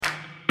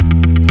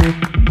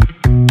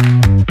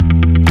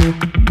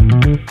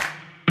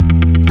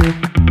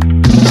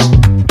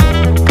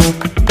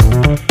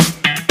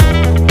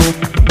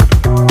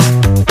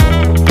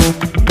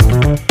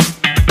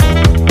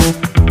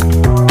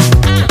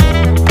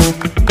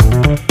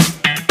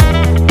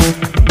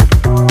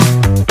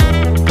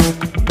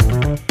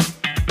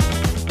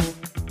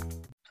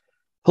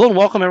Hello and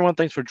welcome, everyone.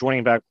 Thanks for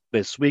joining back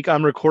this week.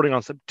 I'm recording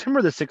on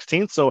September the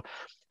 16th, so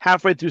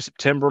halfway through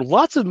September.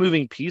 Lots of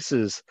moving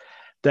pieces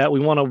that we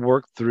want to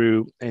work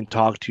through and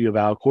talk to you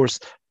about. Of course,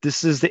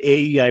 this is the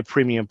AEI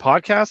Premium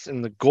Podcast,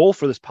 and the goal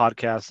for this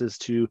podcast is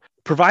to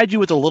provide you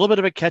with a little bit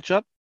of a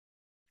catch-up,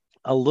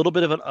 a little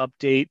bit of an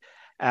update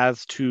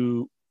as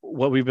to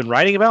what we've been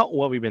writing about,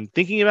 what we've been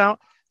thinking about.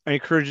 I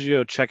encourage you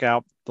to check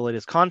out the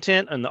latest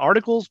content and the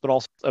articles, but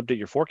also update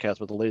your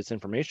forecast with the latest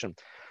information.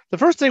 The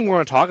first thing we're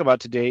going to talk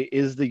about today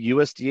is the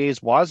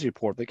USDA's WASDE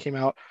report that came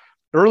out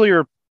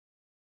earlier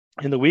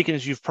in the week. And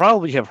as you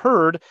probably have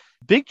heard,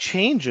 big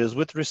changes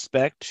with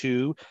respect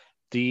to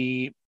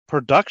the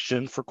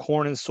production for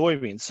corn and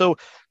soybeans. So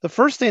the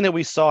first thing that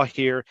we saw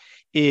here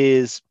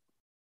is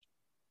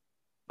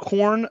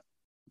corn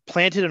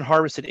planted and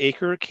harvested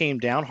acre came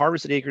down,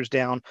 harvested acres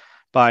down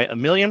by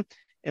 1 million.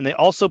 And they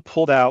also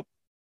pulled out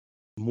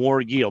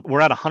more yield.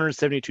 We're at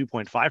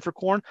 172.5 for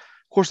corn.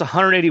 Of course,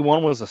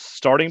 181 was a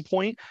starting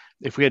point.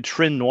 If we had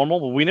trend normal,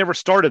 but we never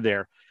started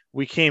there.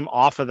 We came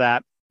off of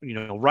that,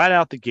 right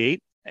out the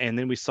gate. And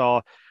then we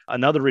saw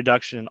another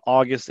reduction in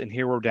August. And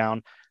here we're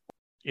down,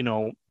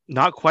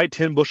 not quite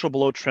 10 bushel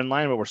below trend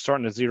line, but we're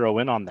starting to zero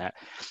in on that.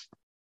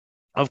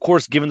 Of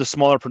course, given the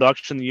smaller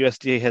production, the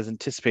USDA has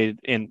anticipated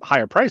in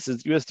higher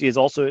prices. USDA has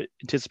also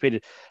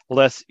anticipated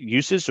less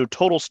usage. So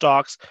total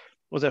stocks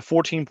was at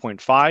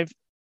 14.5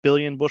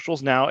 billion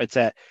bushels. Now it's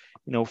at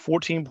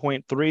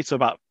 14.3, so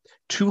about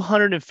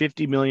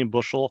 250 million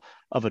bushel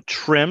of a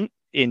trim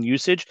in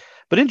usage.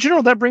 But in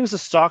general, that brings the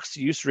stocks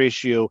to use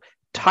ratio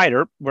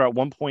tighter. We're at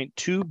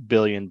 1.2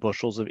 billion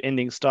bushels of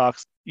ending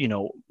stocks,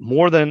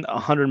 more than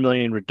 100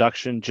 million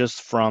reduction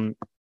just from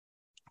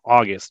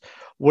August.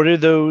 What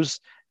does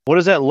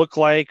that look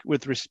like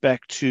with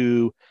respect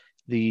to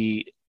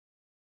the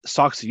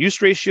stocks to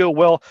use ratio?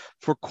 Well,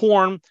 for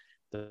corn,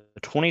 the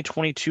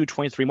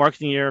 2022-23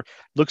 marketing year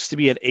looks to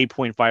be at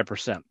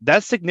 8.5%.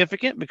 That's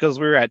significant because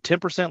we were at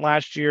 10%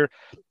 last year,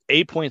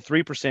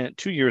 8.3%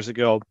 2 years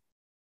ago,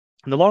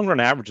 and the long run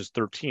average is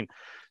 13.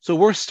 So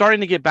we're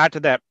starting to get back to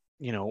that,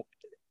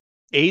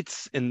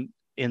 eights and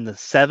in the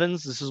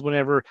sevens. This is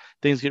whenever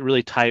things get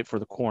really tight for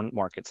the corn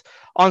markets.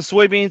 On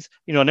soybeans,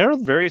 they're a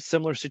very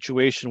similar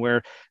situation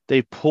where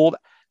they pulled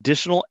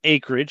additional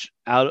acreage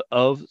out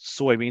of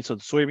soybeans. So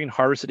the soybean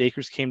harvested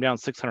acres came down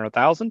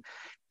 600,000.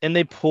 And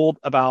they pulled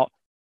about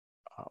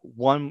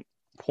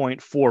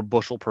 1.4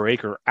 bushel per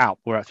acre out.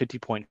 We're at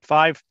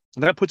 50.5.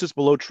 And that puts us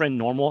below trend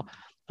normal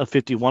of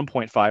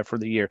 51.5 for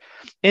the year.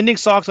 Ending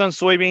stocks on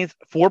soybeans,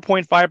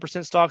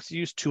 4.5% stocks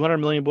use, 200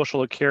 million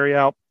bushel of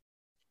carryout.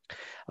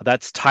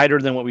 That's tighter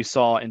than what we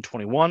saw in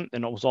 21,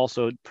 and it was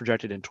also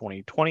projected in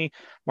 2020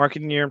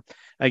 marketing year.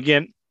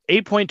 Again,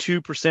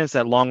 8.2% is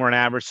that long run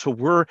average. So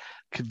we're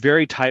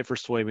very tight for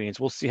soybeans.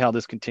 We'll see how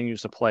this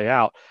continues to play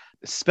out,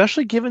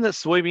 especially given that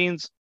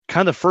soybeans,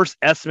 kind of the first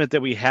estimate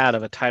that we had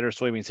of a tighter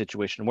soybean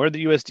situation, where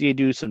the USDA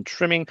do some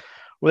trimming,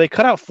 where they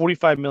cut out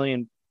 45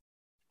 million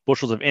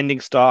bushels of ending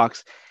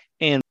stocks,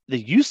 and the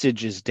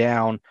usage is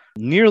down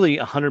nearly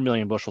 100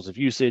 million bushels of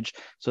usage.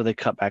 So they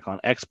cut back on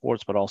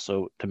exports, but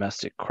also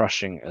domestic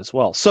crushing as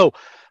well. So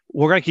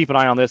we're going to keep an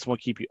eye on this, and we'll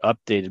keep you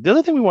updated. The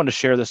other thing we wanted to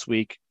share this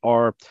week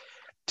are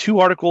two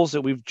articles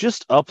that we've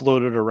just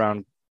uploaded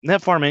around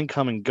net farm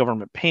income and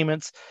government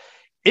payments.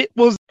 It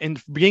was in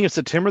the beginning of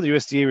September, the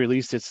USDA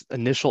released its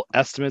initial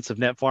estimates of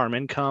net farm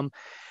income.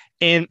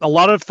 And a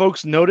lot of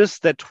folks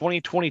noticed that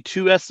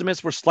 2022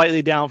 estimates were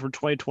slightly down from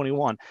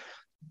 2021.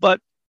 But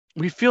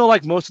we feel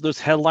like most of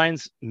those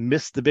headlines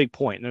missed the big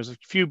point. And there's a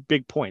few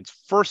big points.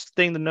 First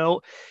thing to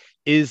note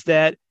is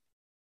that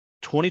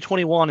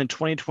 2021 and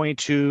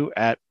 2022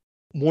 at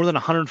more than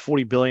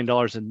 $140 billion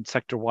in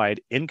sector-wide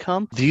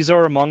income. These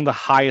are among the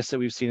highest that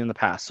we've seen in the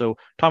past. So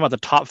talking about the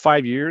top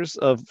 5 years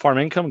of farm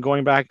income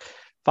going back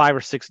 5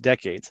 or 6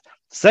 decades.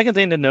 Second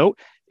thing to note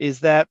is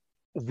that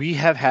we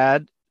have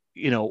had,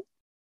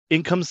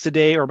 incomes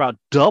today are about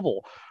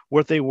double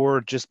what they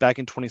were just back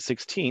in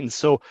 2016.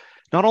 So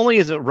not only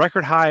is it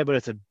record high, but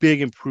it's a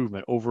big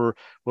improvement over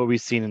what we've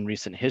seen in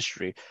recent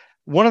history.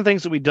 One of the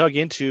things that we dug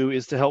into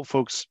is to help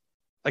folks,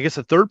 I guess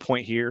a third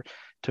point here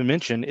to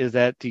mention is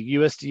that the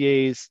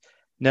USDA's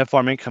net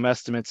farm income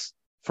estimates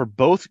for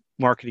both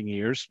marketing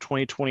years,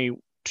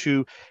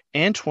 2022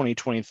 and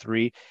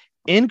 2023,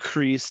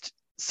 increased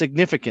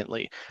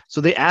significantly. So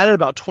they added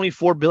about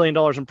 $24 billion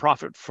in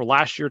profit for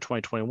last year,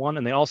 2021,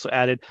 and they also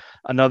added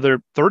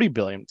another $30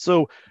 billion.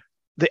 So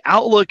the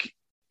outlook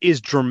is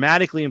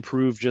dramatically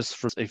improved just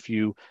for a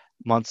few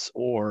months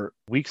or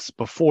weeks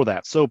before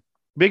that. So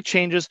big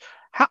changes.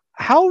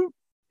 How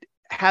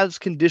has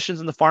conditions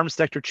in the farm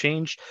sector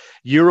changed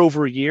year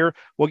over year?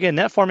 Well, again,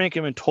 net farm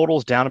income in total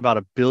is down about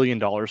 $1 billion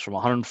from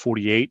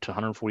 148 to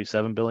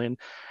 147 billion.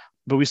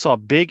 But we saw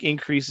big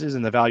increases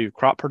in the value of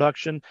crop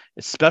production,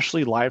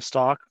 especially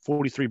livestock,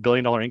 $43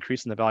 billion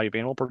increase in the value of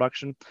animal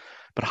production.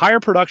 But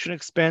higher production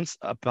expense,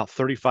 about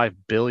 $35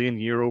 billion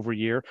year over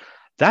year.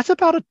 That's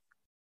about a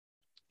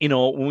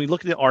when we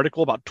look at the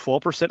article, about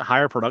 12%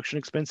 higher production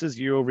expenses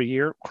year over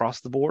year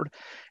across the board,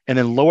 and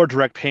then lower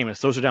direct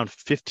payments. Those are down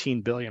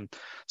 15 billion.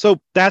 So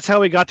that's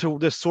how we got to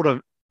this sort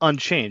of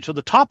unchanged. So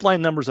the top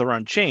line numbers are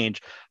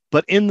unchanged,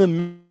 but in the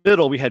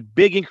middle, we had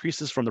big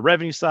increases from the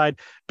revenue side,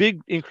 big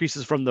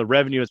increases from the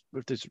revenue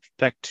with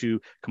respect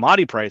to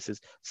commodity prices,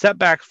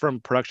 setback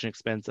from production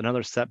expense,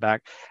 another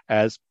setback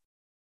as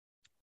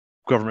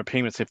government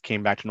payments have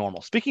came back to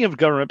normal. Speaking of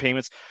government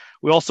payments,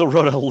 we also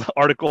wrote an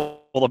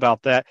article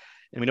about that.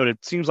 And we noted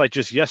it seems like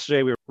just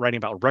yesterday we were writing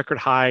about record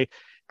high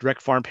direct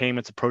farm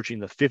payments approaching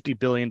the $50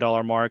 billion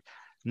mark.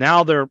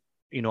 Now they're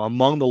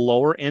among the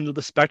lower end of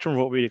the spectrum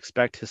of what we'd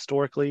expect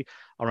historically,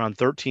 around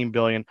 13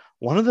 billion.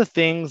 One of the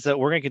things that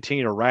we're going to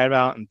continue to write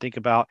about and think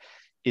about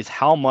is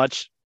how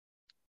much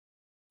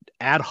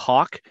ad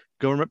hoc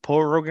government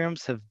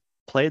programs have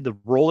played, the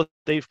role that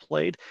they've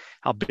played,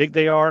 how big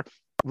they are.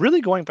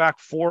 Really going back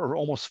 4 or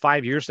almost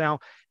 5 years now,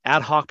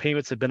 ad hoc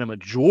payments have been a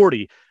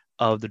majority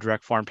of the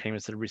direct farm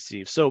payments that are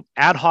received. So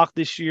ad hoc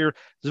this year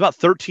is about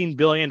 13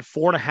 billion,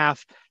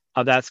 4.5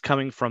 of that's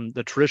coming from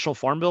the traditional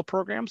farm bill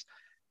programs.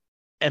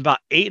 And about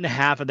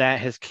 8.5 of that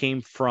has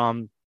came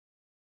from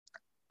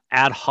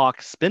ad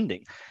hoc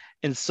spending.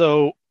 And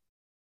so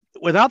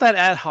without that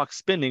ad hoc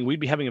spending, we'd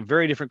be having a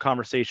very different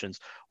conversations.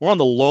 We're on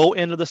the low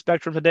end of the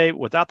spectrum today.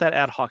 Without that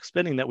ad hoc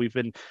spending that we've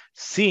been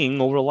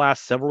seeing over the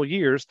last several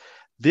years,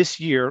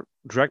 this year,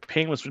 direct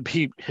payments would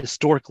be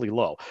historically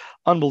low,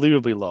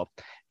 unbelievably low.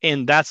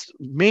 And that's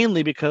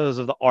mainly because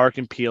of the ARC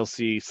and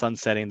PLC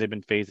sunsetting. They've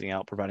been phasing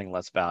out, providing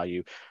less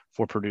value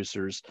for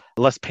producers,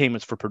 less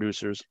payments for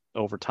producers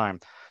over time.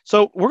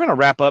 So we're going to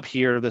wrap up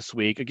here this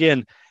week.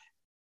 Again,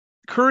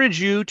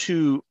 encourage you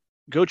to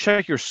go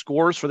check your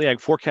scores for the Ag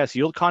Forecast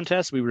Yield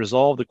Contest. We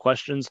resolved the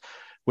questions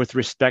with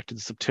respect to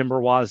the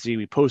September WASDE.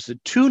 We posted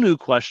 2 new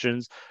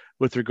questions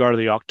with regard to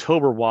the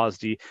October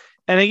WASDE.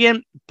 And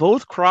again,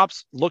 both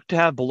crops look to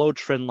have below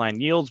trend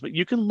line yields, but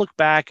you can look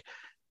back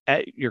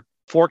at your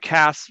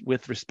forecasts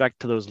with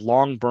respect to those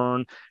long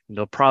burn,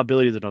 the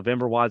probability of the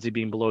November WASDE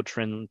being below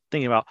trend,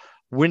 thinking about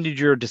when did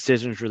your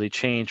decisions really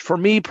change. For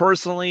me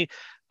personally,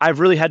 I've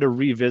really had to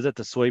revisit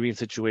the soybean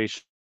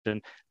situation.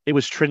 It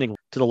was trending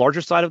to the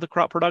larger side of the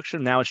crop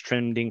production. Now it's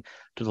trending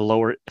to the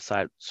lower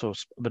side, so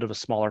a bit of a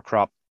smaller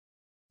crop.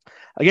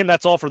 Again,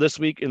 that's all for this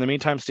week. In the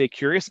meantime, stay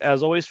curious.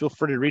 As always, feel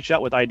free to reach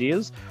out with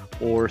ideas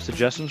or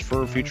suggestions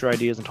for future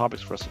ideas and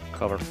topics for us to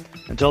cover.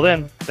 Until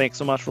then, thanks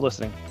so much for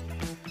listening.